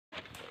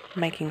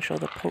making sure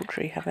the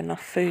poultry have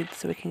enough food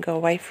so we can go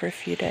away for a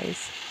few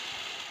days.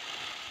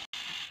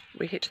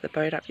 We hitched the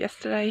boat up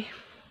yesterday.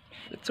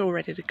 It's all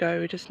ready to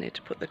go. We just need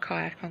to put the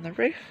kayak on the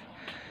roof,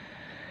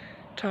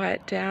 tie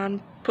it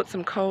down, put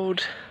some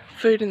cold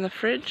food in the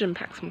fridge and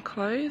pack some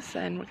clothes,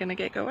 and we're going to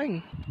get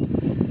going.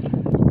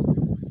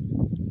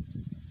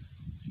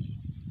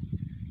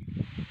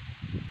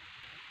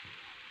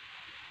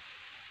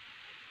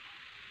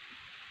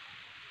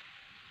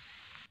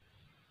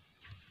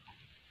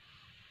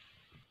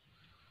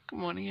 Good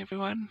morning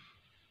everyone.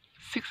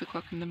 6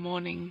 o'clock in the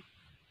morning.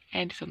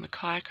 Andy's on the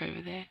kayak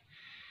over there.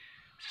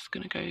 Just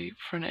going to go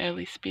for an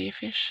early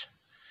spearfish.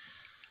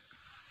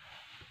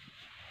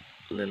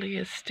 Lily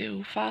is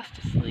still fast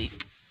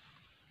asleep.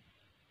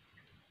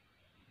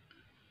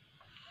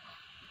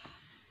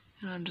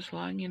 And I'm just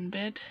lying in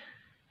bed,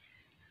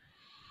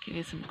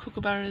 getting some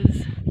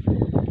kookaburras,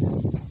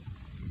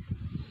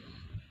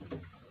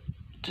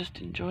 just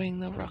enjoying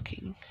the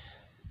rocking.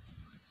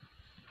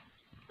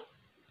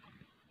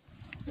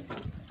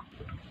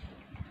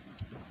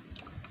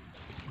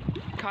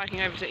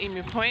 Kayaking over to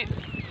Emu Point.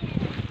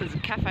 There's a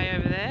cafe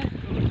over there.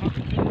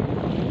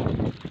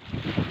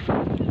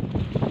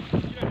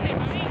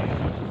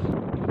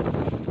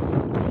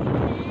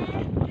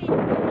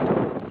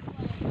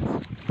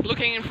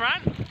 Looking in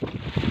front.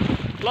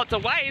 Lots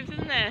of waves,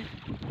 isn't there?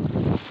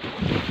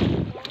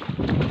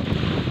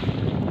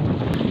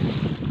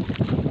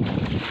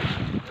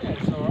 Yeah,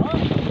 it's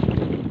alright.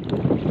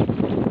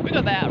 We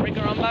got the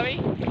outrigger on, Bubby.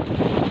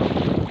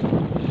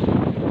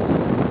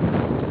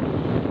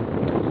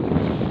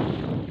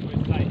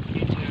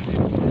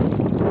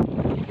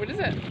 What is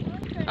it?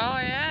 Oh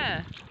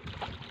yeah.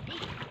 Do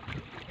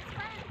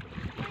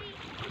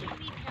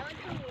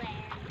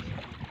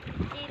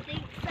you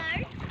think so?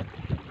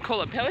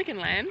 Call it Pelican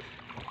Land.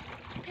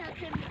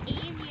 Pelican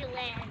Emu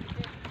Land.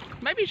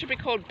 Maybe it should be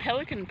called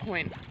Pelican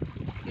Point,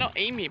 not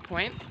Emu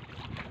Point.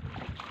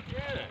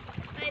 Yeah.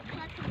 No,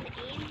 Pelican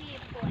Emu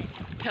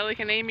Point.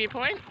 Pelican Emu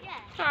Point? Yeah.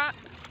 Alright.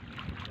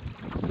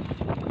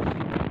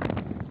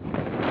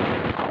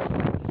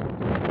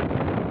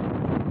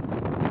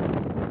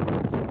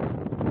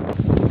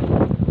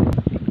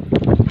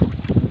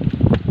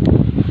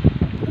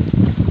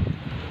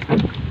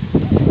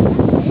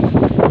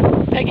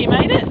 Peggy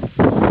made it?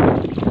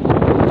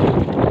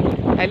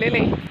 Hey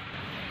Lily, did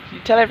you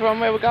tell everyone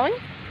where we're going?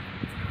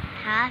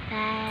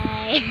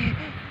 Cafe.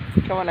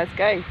 Come on, let's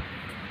go.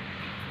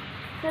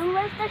 Who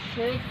was the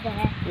shoes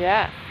there?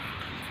 Yeah.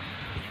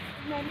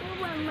 Remember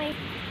when we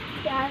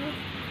found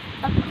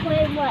a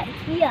coin right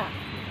here?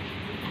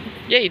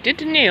 Yeah, you did,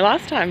 didn't you,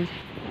 last time?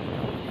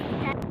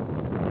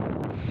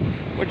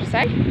 What'd you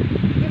say?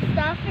 The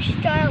starfish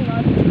die a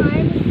lot of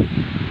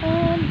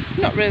times.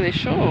 Not really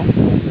sure.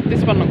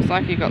 This one looks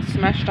like he got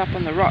smashed up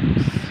on the rocks.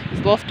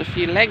 He's lost a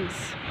few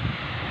legs.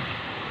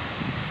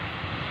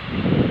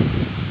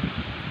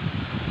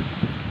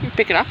 You can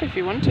pick it up if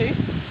you want to.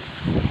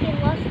 He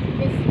lost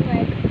this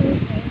leg.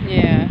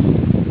 Yeah.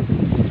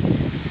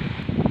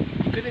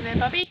 You good in there,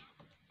 Bubby?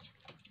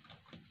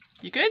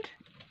 You good?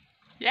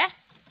 Yeah?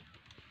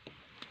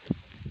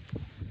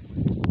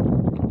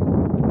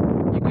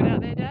 You good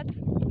out there, Dad?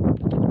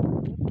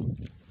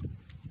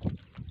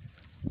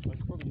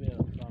 It's probably there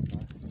on some,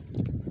 though.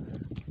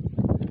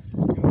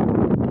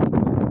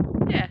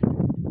 Yeah.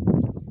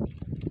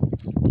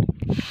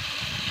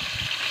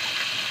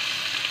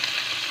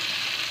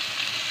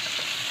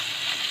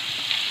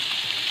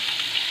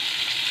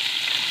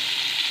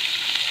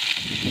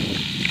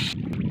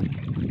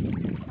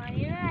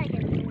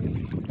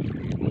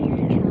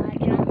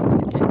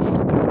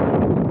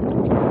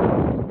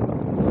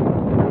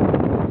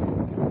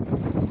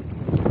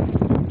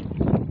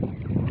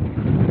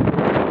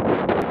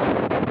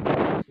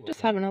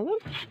 Just having a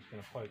look. We're just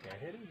going to poke our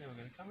head in, then we're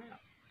going to come out.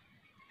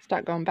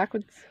 Start going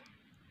backwards.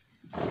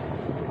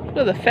 Look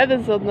at the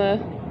feathers on the...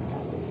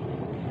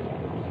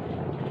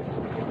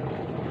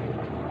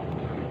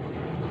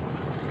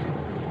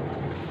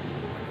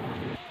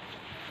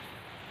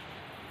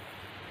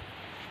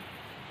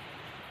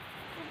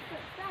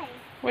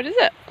 What is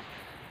it?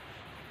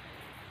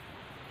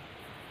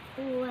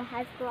 Ooh, it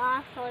has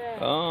glass on it.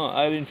 Oh,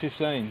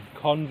 1815.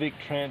 Convict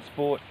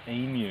transport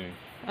emu.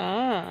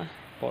 Ah.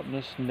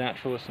 Botanists,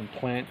 naturalists and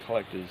plant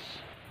collectors.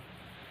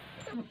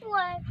 It's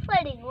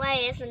floating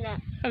away, isn't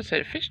it? I just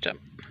said a fish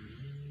jump.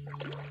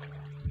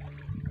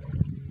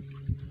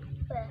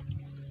 Where?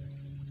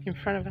 In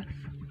front of us.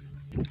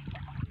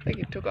 I think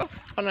it took off.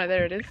 Oh no,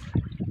 there it is.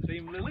 See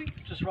him, Lily?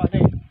 Just right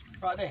there.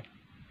 Right there.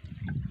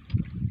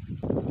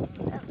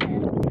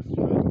 Okay.